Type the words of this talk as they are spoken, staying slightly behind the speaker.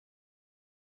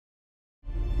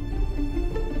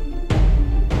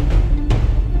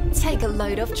Take a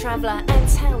load off, traveller, and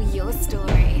tell your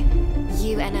story.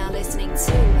 You are now listening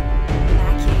to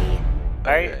Mackie.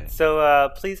 Alright,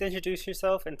 so please introduce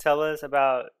yourself and tell us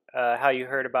about how you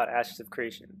heard about Ashes of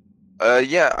Creation.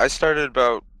 Yeah, I started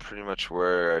about pretty much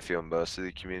where I feel most of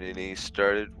the community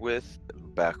started with,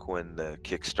 back when the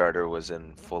Kickstarter was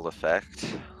in full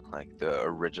effect, like the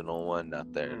original one,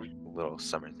 not their little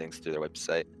summer things through their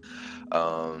website.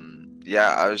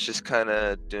 Yeah, I was just kind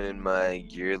of doing my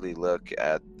yearly look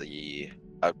at the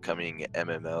upcoming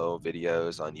MMO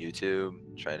videos on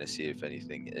YouTube, trying to see if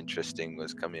anything interesting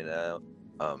was coming out,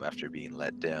 after being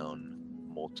let down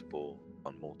multiple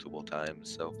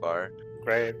times so far.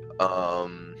 Right.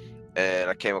 And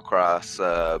I came across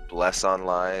Bless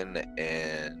Online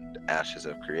and Ashes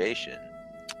of Creation.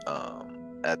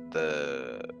 At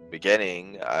the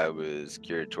beginning, I was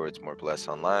geared towards more Bless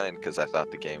Online because I thought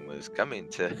the game was coming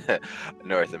to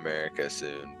North America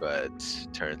soon, but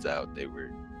turns out they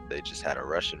just had a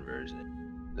Russian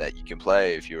version that you can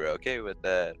play if you were okay with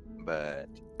that, but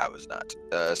I was not.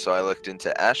 So I looked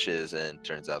into Ashes, and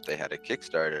turns out they had a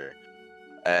Kickstarter,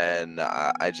 and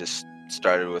I just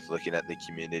started with looking at the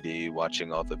community,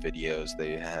 watching all the videos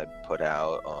they had put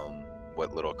out,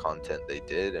 what little content they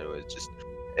did, and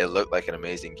it looked like an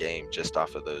amazing game just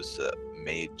off of those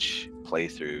mage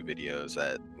playthrough videos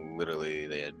that literally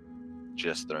they had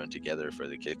just thrown together for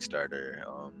the Kickstarter.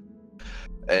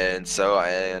 And so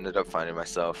I ended up finding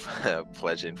myself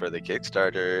pledging for the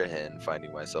Kickstarter and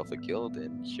finding myself a guild,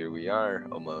 and here we are,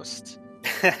 almost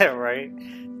Right?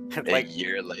 a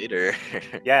year later.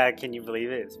 Yeah, can you believe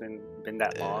it? It's been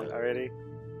that long already.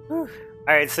 Whew.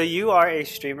 Alright, so you are a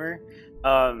streamer.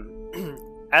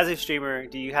 As a streamer,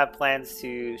 do you have plans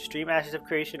to stream Ashes of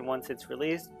Creation once it's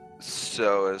released?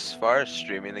 So as far as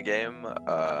streaming the game,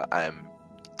 I'm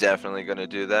definitely going to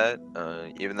do that,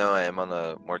 even though I am on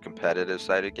the more competitive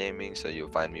side of gaming, so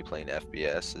you'll find me playing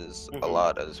FPSs a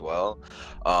lot as well.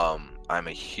 I'm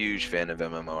a huge fan of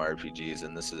MMORPGs,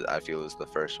 and I feel is the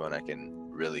first one I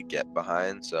can really get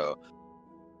behind, so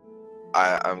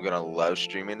I'm gonna love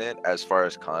streaming it. As far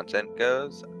as content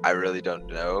goes, I really don't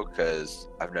know because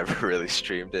I've never really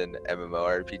streamed an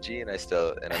MMORPG, and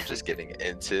I'm just getting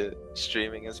into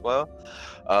streaming as well.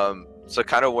 So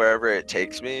kind of wherever it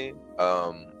takes me,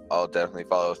 I'll definitely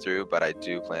follow through. But I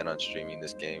do plan on streaming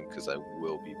this game because I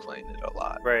will be playing it a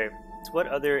lot. Right. So what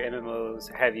other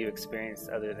MMOs have you experienced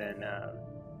other than,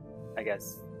 I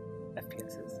guess,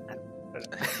 FPSs? I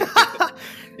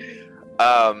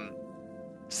don't know.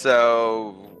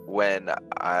 So when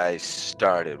I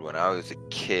was a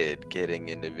kid getting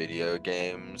into video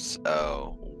games,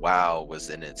 WoW was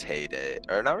in its heyday,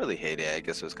 or not really heyday. I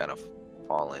guess it was kind of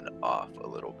falling off a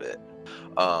little bit.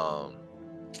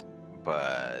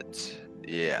 But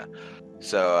yeah.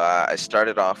 So I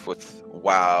started off with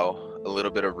WoW, a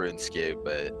little bit of RuneScape,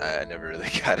 but I never really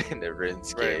got into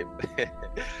RuneScape. Right.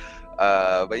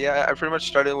 But yeah, I pretty much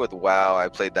started with WoW. I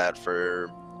played that for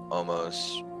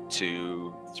almost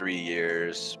 2-3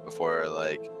 years before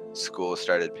like school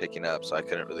started picking up, so I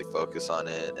couldn't really focus on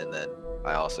it, and then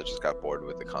I also just got bored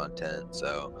with the content,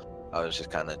 so I was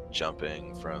just kind of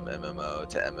jumping from MMO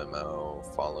to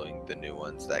MMO, following the new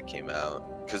ones that came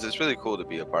out, because it's really cool to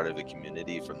be a part of a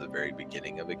community from the very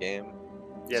beginning of a game.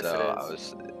 Yes, so it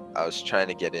is. I was trying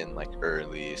to get in like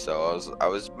early, so I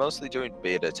was mostly doing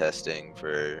beta testing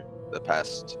for the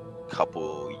past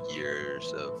couple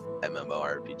years of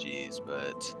MMORPGs,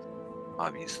 but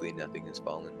obviously nothing has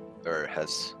fallen or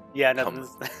has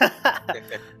nothing's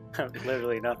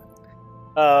literally nothing.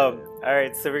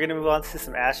 Alright, so we're gonna move on to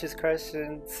some Ashes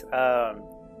questions.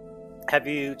 Have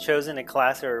you chosen a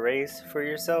class or a race for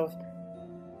yourself?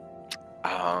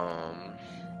 I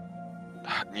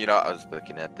was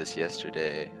looking at this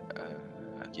yesterday,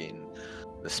 again,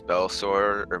 the spell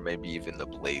sword, or maybe even the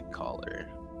blade caller.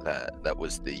 That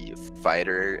was the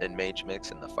fighter and mage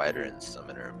mix and the fighter and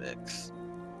summoner mix.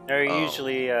 Are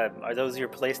are those your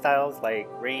playstyles, like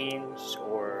range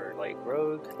or like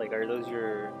rogue? Like, are those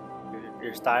your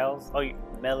styles? Oh,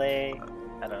 melee?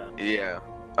 I don't know. Yeah.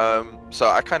 So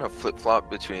I kind of flip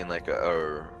flop between like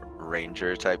a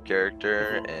ranger type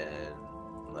character and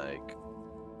like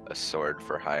a sword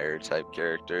for hire type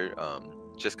character.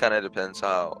 Just kind of depends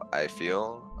how I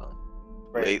feel.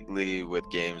 Right. Lately with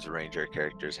games, ranger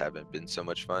characters haven't been so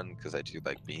much fun because I do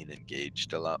like being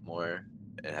engaged a lot more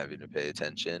and having to pay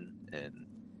attention, and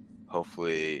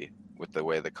hopefully with the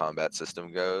way the combat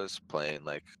system goes, playing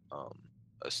like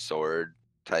a sword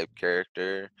type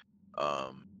character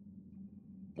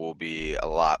will be a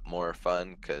lot more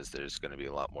fun because there's going to be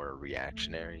a lot more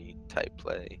reactionary type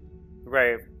play.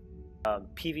 Right.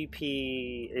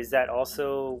 PvP, is that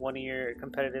also one of your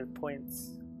competitive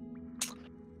points?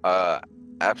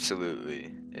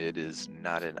 Absolutely. It is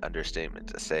not an understatement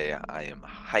to say I am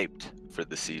hyped for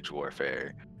the Siege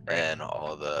Warfare Right. and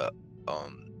all the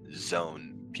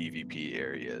zone PvP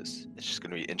areas. It's just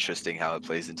gonna be interesting how it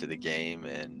plays into the game,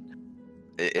 and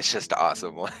it's just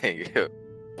awesome. Like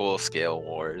full scale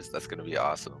wars. That's gonna be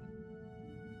awesome.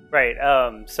 Right.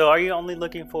 So are you only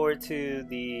looking forward to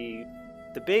the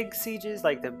big sieges,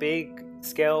 like the big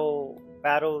scale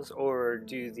battles, or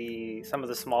do the some of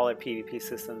the smaller PvP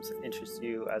systems interest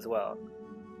you as well,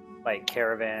 like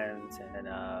caravans and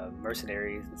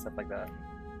mercenaries and stuff like that?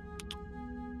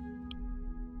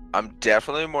 I'm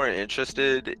definitely more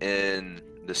interested in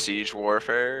the siege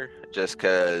warfare just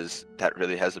because that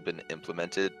really hasn't been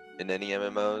implemented in any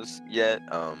MMOs yet.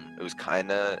 It was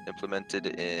kind of implemented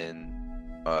in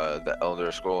the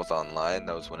Elder Scrolls Online.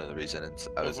 That was one of the reasons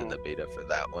I was in the beta for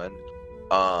that one.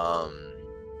 Um,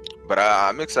 but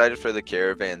I'm excited for the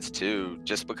caravans too,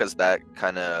 just because that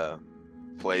kind of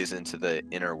plays into the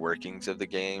inner workings of the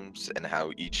games and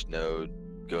how each node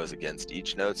goes against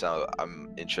each node. So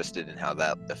I'm interested in how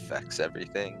that affects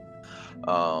everything.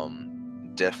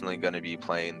 Definitely going to be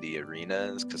playing the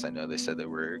arenas because I know they said they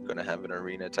were going to have an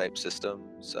arena type system.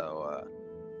 So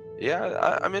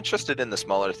yeah, I'm interested in the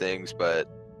smaller things, but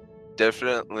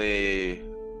definitely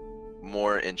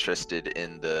more interested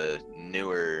in the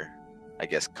newer, I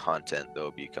guess, content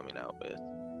they'll be coming out with.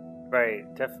 Right.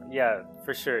 Yeah,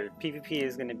 for sure. PvP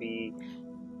is going to be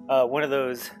one of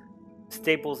those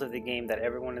staples of the game that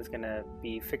everyone is going to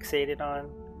be fixated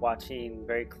on, watching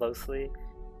very closely.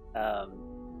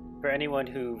 For anyone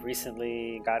who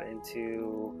recently got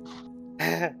into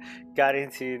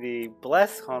the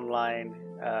Bless Online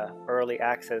early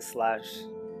access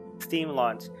 / Steam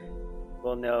launch,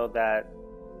 will know that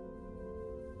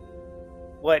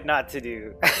what not to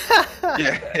do.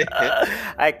 Yeah.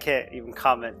 I can't even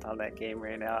comment on that game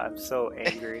right now. I'm so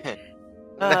angry.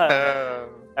 No.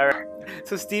 All right.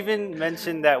 So Steven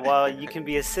mentioned that while you can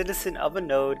be a citizen of a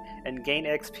node and gain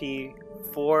XP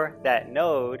for that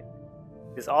node,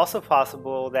 it's also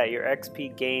possible that your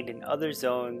XP gained in other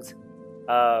zones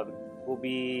will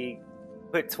be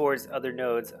put towards other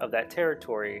nodes of that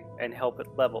territory and help it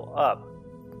level up.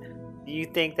 Do you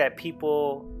think that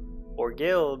people or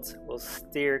guilds will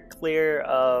steer clear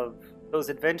of those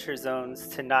adventure zones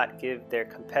to not give their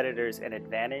competitors an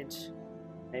advantage?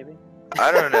 Maybe?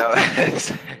 I don't know.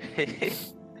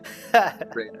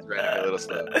 Brain's running a little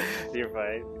slow. You're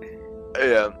fine.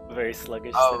 Yeah. Very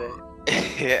sluggish today.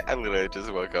 Yeah, I literally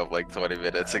just woke up like 20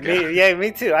 minutes ago.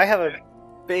 Me too. I have a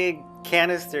big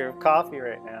canister of coffee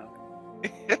right now.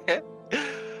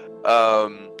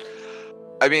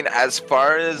 I mean, as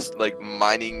far as like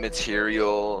mining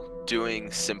material,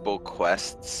 doing simple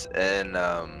quests, and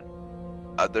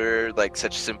other like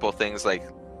such simple things like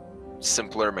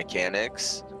simpler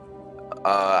mechanics,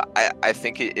 I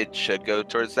think it should go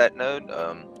towards that node.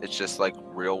 It's just like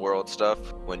real world stuff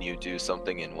when you do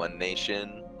something in one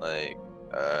nation, like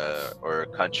or a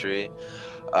country,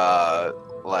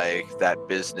 like that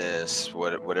business,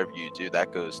 whatever you do,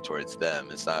 that goes towards them.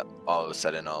 It's not all of a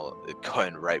sudden all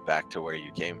going right back to where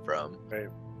you came from. Right.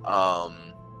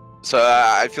 So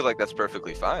I feel like that's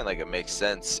perfectly fine. Like it makes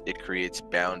sense. It creates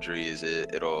boundaries.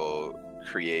 It'll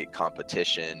create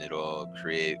competition. It'll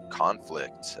create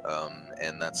conflict.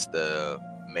 And that's the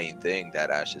main thing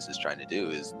that Ashes is trying to do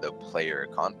is the player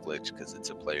conflict because it's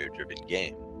a player-driven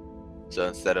game. So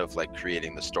instead of like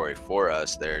creating the story for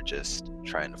us, they're just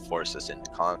trying to force us into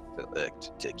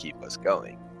conflict to keep us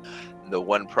going. The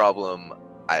one problem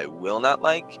I will not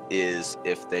like is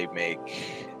if they make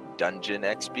dungeon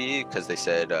XP, because they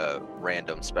said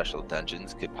random special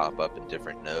dungeons could pop up in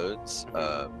different nodes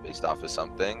based off of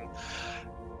something.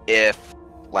 If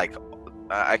like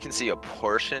I can see a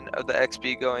portion of the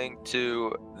XP going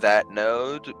to that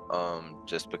node,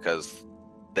 just because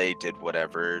they did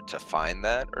whatever to find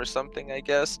that or something, I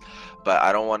guess. But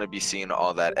I don't want to be seeing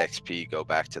all that XP go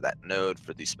back to that node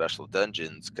for these special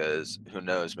dungeons, because who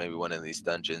knows, maybe one of these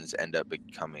dungeons end up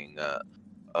becoming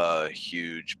a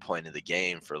huge point of the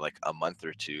game for like a month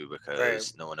or two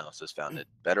because no one else has found a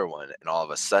better one, and all of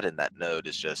a sudden that node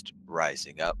is just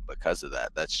rising up because of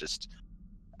that. That's just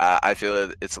I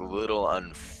feel it's a little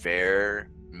unfair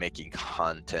making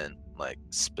content like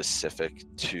specific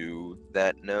to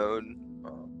that node,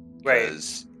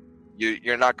 because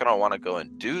you're not going to want to go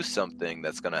and do something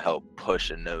that's going to help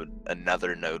push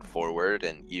another node forward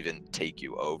and even take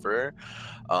you over,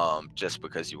 just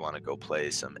because you want to go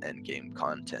play some end game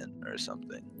content or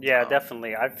something. Yeah,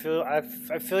 definitely. I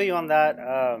feel you on that.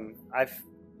 I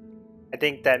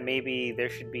think that maybe there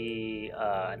should be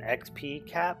an XP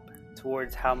cap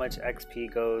towards how much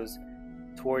XP goes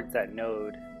towards that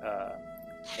node,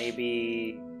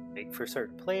 maybe like for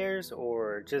certain players,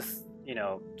 or just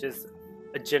just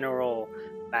a general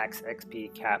max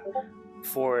XP cap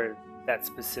for that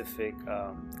specific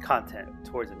content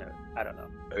towards a node. I don't know.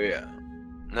 Oh, yeah.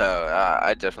 No,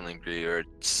 I definitely agree. Or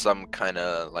some kind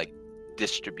of like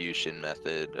distribution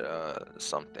method,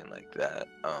 something like that.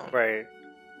 Right.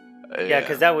 Yeah,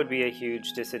 because that would be a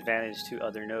huge disadvantage to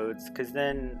other nodes. Because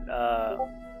then,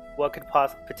 what could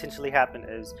potentially happen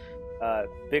is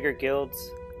bigger guilds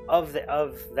of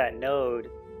that node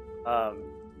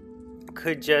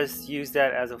could just use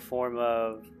that as a form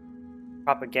of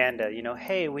propaganda.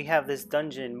 Hey, we have this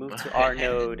dungeon. Move to our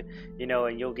node.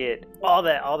 And you'll get all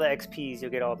the XPs.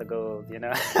 You'll get all the gold.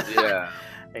 Yeah.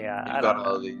 Yeah. You've got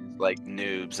all these like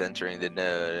noobs entering the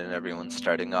node, and everyone's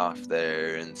starting off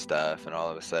there and stuff, and all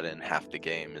of a sudden half the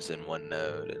game is in one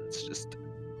node, and it's just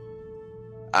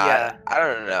Yeah. I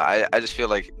don't know. I just feel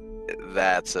like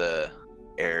that's a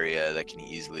area that can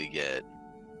easily get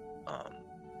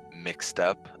mixed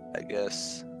up, I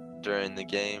guess, during the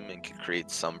game, and can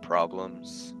create some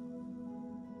problems.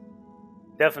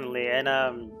 Definitely, and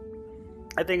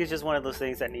I think it's just one of those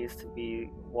things that needs to be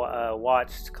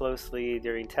watched closely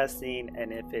during testing,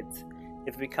 and if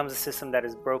it becomes a system that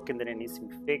is broken, then it needs to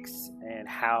be fixed. And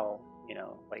how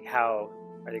how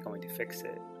are they going to fix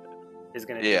it is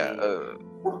going to be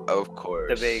of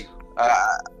course, the big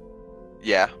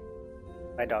yeah.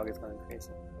 My dog is going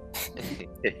crazy.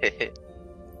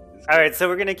 All right, so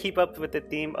we're going to keep up with the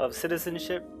theme of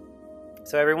citizenship.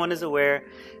 So everyone is aware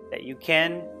that you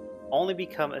can only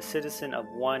become a citizen of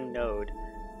one node.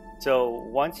 So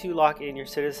once you lock in your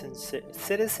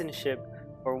citizenship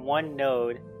for one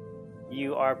node,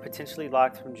 you are potentially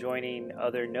locked from joining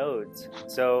other nodes.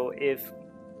 So if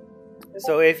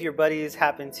your buddies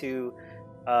happen to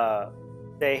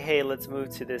say, hey, let's move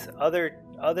to this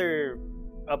other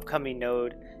upcoming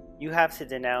node, you have to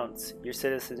denounce your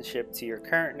citizenship to your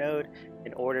current node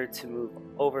in order to move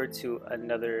over to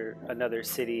another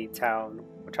city, town,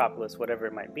 metropolis, whatever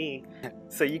it might be.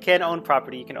 So you can own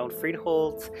property, you can own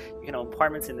freeholds, you can own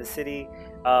apartments in the city.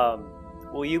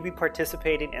 Will you be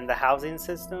participating in the housing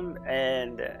system?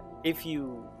 And if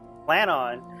you plan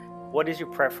on, what is your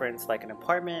preference, like an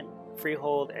apartment,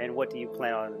 freehold, and what do you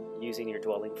plan on using your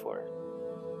dwelling for?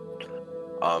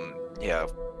 Yeah,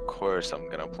 of course I'm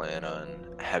gonna plan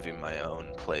on having my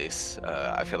own place.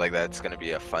 I feel like that's gonna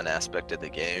be a fun aspect of the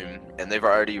game, and they've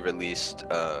already released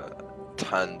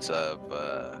tons of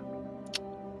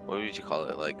what would you call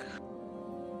it, like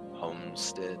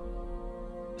homestead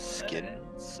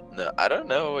skins? No, I don't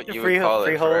know what you would call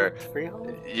it.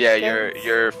 Freehold? Yeah, skins?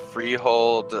 your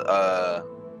freehold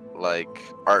like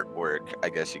artwork, I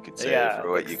guess you could say, for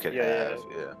what you could have.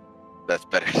 Yeah, that's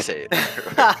better to say it.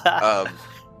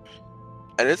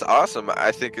 And it's awesome.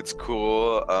 I think it's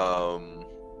cool.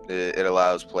 It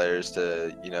allows players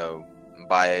to,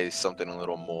 buy something a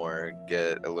little more,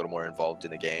 get a little more involved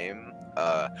in the game.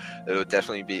 It would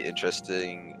definitely be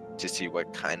interesting to see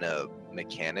what kind of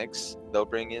mechanics they'll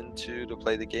bring into to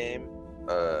play the game.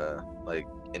 Like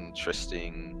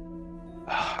interesting,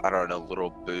 I don't know, little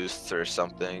boosts or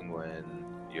something when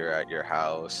you're at your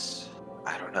house.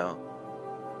 I don't know.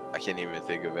 I can't even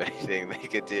think of anything they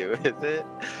could do with it,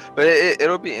 but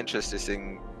it'll be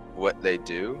interesting what they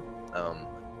do.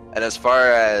 And as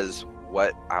far as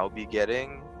what I'll be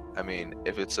getting, I mean,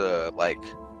 if it's a like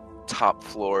top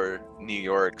floor New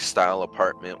York style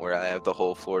apartment where I have the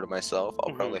whole floor to myself,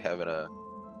 I'll probably have an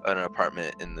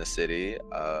apartment in the city.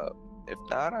 If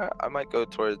not, I might go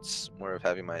towards more of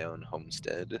having my own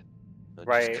homestead. It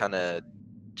Right.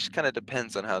 just kind of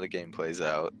depends on how the game plays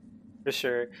out. For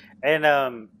sure. And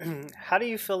how do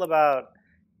you feel about,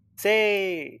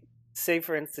 say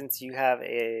for instance, you have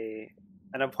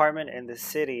an apartment in the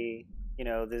city,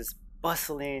 this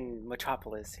bustling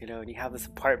metropolis, and you have this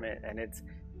apartment, and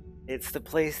it's the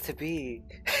place to be.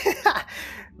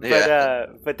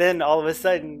 But then all of a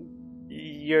sudden,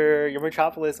 your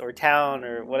metropolis or town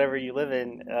or whatever you live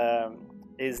in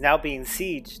is now being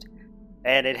sieged,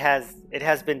 and it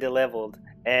has been deleveled,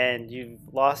 and you've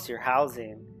lost your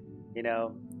housing.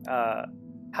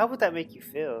 How would that make you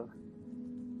feel?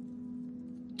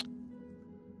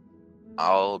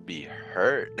 I'll be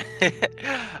hurt.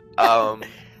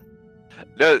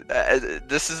 No,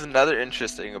 this is another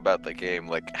interesting about the game,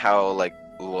 like how like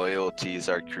loyalties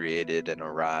are created and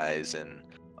arise, and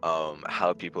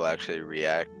how people actually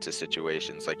react to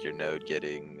situations like your node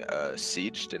getting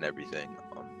sieged and everything.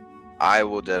 I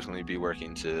will definitely be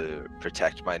working to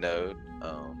protect my node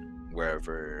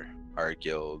wherever our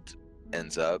guild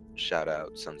ends up. Shout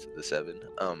out Sons of the Seven.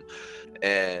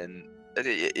 And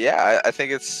Yeah, I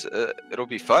think it'll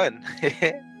be fun.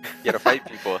 You gotta fight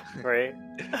people. Right.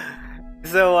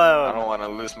 So I don't want to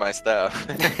lose my stuff.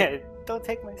 don't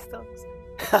take my stumps.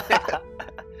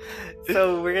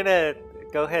 So we're gonna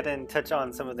go ahead and touch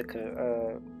on some of the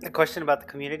question about the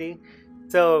community.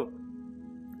 So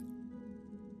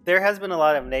there has been a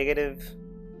lot of negative.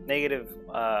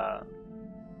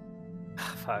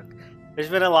 Fuck. There's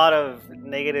been a lot of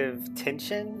negative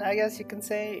tension, I guess you can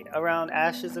say, around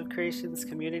Ashes of Creation's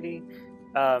community.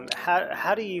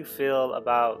 How do you feel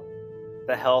about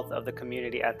the health of the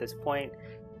community at this point?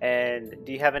 And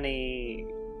do you have any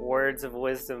words of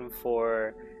wisdom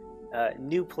for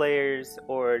new players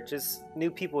or just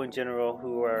new people in general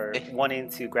who are wanting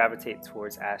to gravitate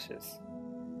towards Ashes?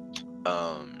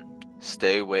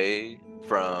 Stay away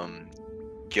from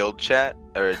guild chat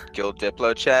or guild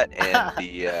diplo chat and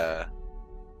the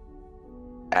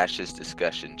Ashes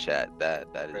discussion chat. That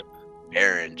is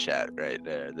barren chat right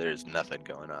there. There's nothing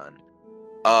going on.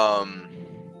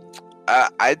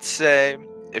 I'd say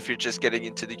if you're just getting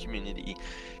into the community,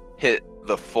 hit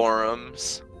the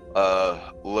forums,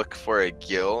 look for a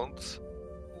guild.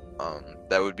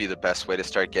 That would be the best way to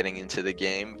start getting into the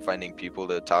game, finding people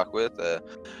to talk with.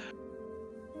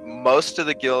 Most of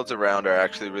the guilds around are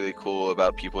actually really cool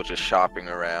about people just shopping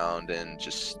around and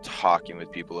just talking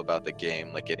with people about the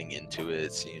game, like getting into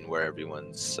it, seeing where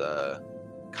everyone's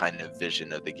kind of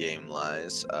vision of the game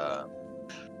lies.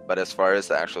 But as far as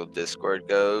the actual Discord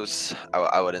goes,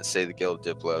 I wouldn't say the guild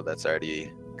Diplo. That's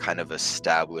already kind of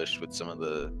established with some of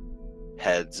the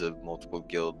heads of multiple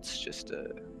guilds, just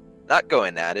not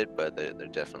going at it, but they're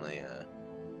definitely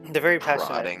they're very passionate.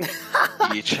 prodding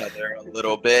each other a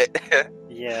little bit.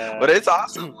 Yeah, but it's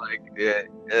awesome. Like,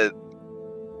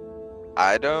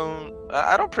 I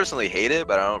don't personally hate it,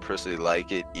 but I don't personally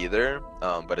like it either.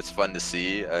 But it's fun to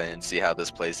see and see how this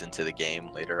plays into the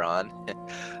game later on.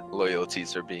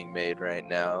 Loyalties are being made right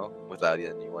now without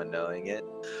anyone knowing it.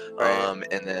 Right.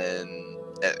 And then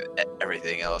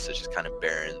everything else is just kind of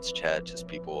Baron's chat, just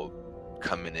people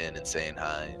coming in and saying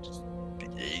hi.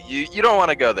 You don't want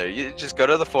to go there. You just go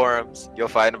to the forums. You'll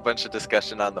find a bunch of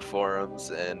discussion on the forums,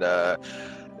 and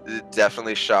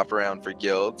definitely shop around for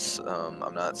guilds.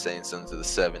 I'm not saying Sons of the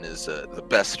Seven is the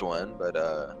best one, but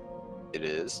it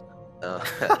is.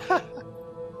 But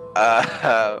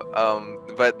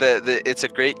it's a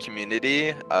great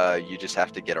community. You just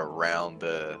have to get around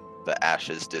the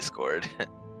Ashes Discord.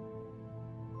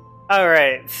 All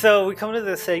right, so we come to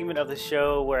the segment of the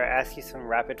show where I ask you some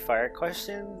rapid fire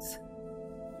questions.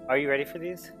 Are you ready for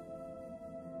these?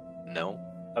 No.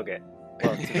 Okay.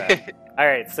 Well, too bad. All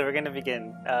right, so we're gonna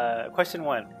begin. Question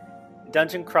 1: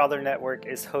 Dungeon Crawler Network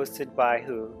is hosted by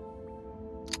who?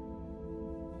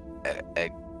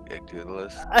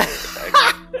 Egulus.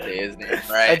 Say his name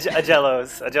right.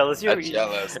 Agellos.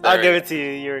 Agellos. I'll give it to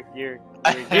you.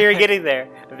 You're getting there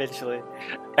eventually.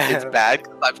 It's bad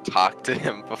because I've talked to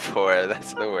him before.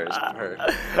 That's the worst part.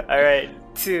 All right.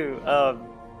 2.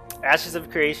 Ashes of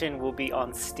Creation will be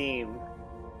on Steam.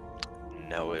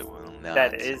 No, it will not.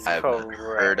 That is I've correct.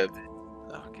 never heard of it.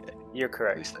 Okay. You're At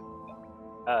correct. least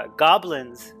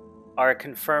Goblins are a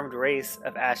confirmed race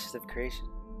of Ashes of Creation.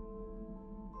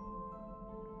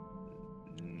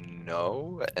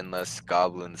 No, unless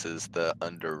goblins is the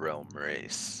Underrealm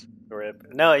race.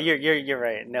 Rip. No, you're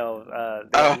right. No,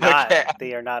 Okay.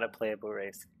 they are not a playable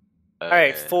race. Okay. All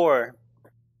right, 4.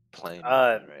 Plain one,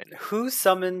 right? Who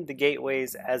summoned the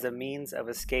gateways as a means of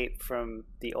escape from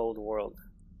the old world?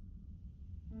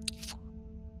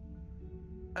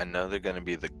 I know they're gonna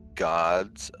be the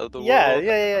gods of the world.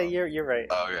 Yeah. You're right.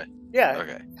 Oh, okay. Yeah.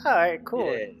 Okay. All right.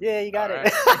 Cool. Yeah, you got All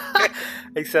it.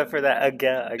 Except for that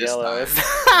Agellos.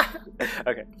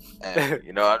 Okay. And,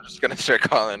 I'm just gonna start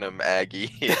calling him Aggie.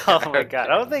 Oh my god,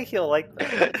 I don't think he'll like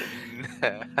that.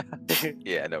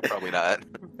 Yeah, no, probably not.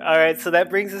 All right, so that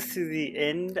brings us to the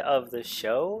end of the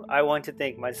show. I want to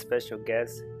thank my special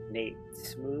guest,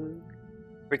 NateSmooth,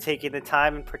 for taking the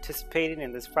time and participating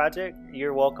in this project.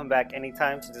 You're welcome back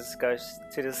anytime to discuss.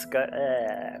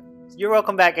 You're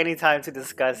welcome back anytime to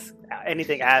discuss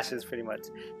anything Ashes, pretty much.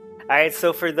 All right,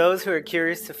 so for those who are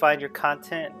curious to find your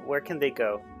content, where can they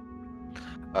go?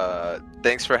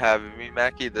 Thanks for having me,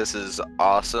 Mackie. This is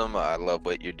awesome. I love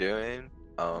what you're doing.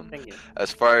 Thank you.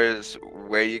 As far as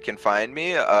where you can find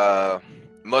me,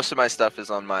 most of my stuff is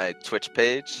on my Twitch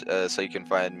page, so you can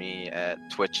find me at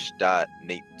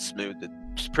twitch.natesmooth.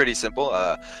 It's pretty simple.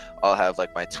 I'll have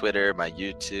like my Twitter, my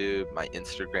YouTube, my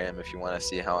Instagram if you want to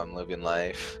see how I'm living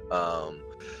life.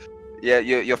 Yeah,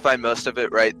 you'll find most of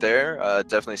it right there.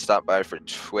 Definitely stop by for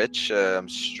Twitch. I'm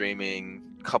streaming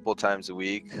couple times a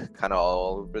week, kind of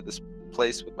all over this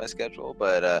place with my schedule.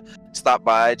 But stop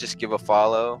by, just give a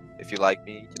follow. If you like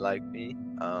me, you like me.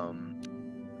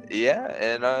 Yeah,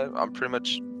 and I'm pretty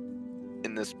much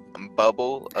in this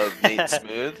bubble of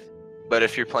NateSmooth. But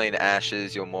if you're playing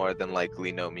Ashes, you'll more than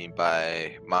likely know me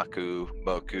by Moku,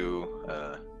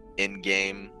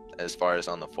 in-game, as far as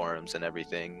on the forums and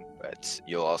everything. But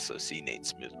you'll also see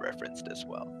NateSmooth referenced as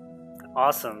well.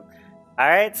 Awesome. All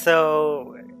right,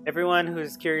 so everyone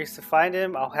who's curious to find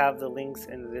him, I'll have the links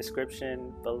in the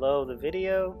description below the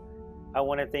video. I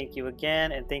want to thank you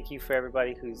again, and thank you for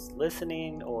everybody who's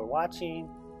listening or watching,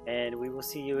 and we will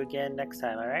see you again next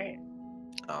time, all right?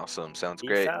 Awesome. Sounds Peace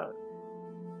great. out.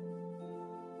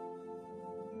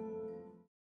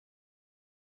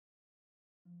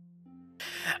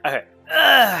 Okay,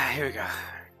 here we go.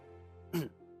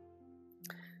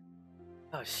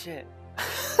 Oh shit.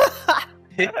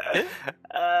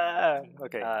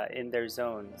 Okay, in their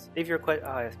zones. If you're quite,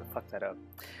 oh, I fucked that up.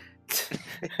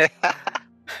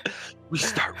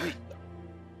 Restart.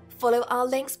 Follow our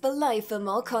links below for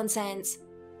more content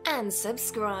and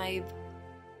subscribe.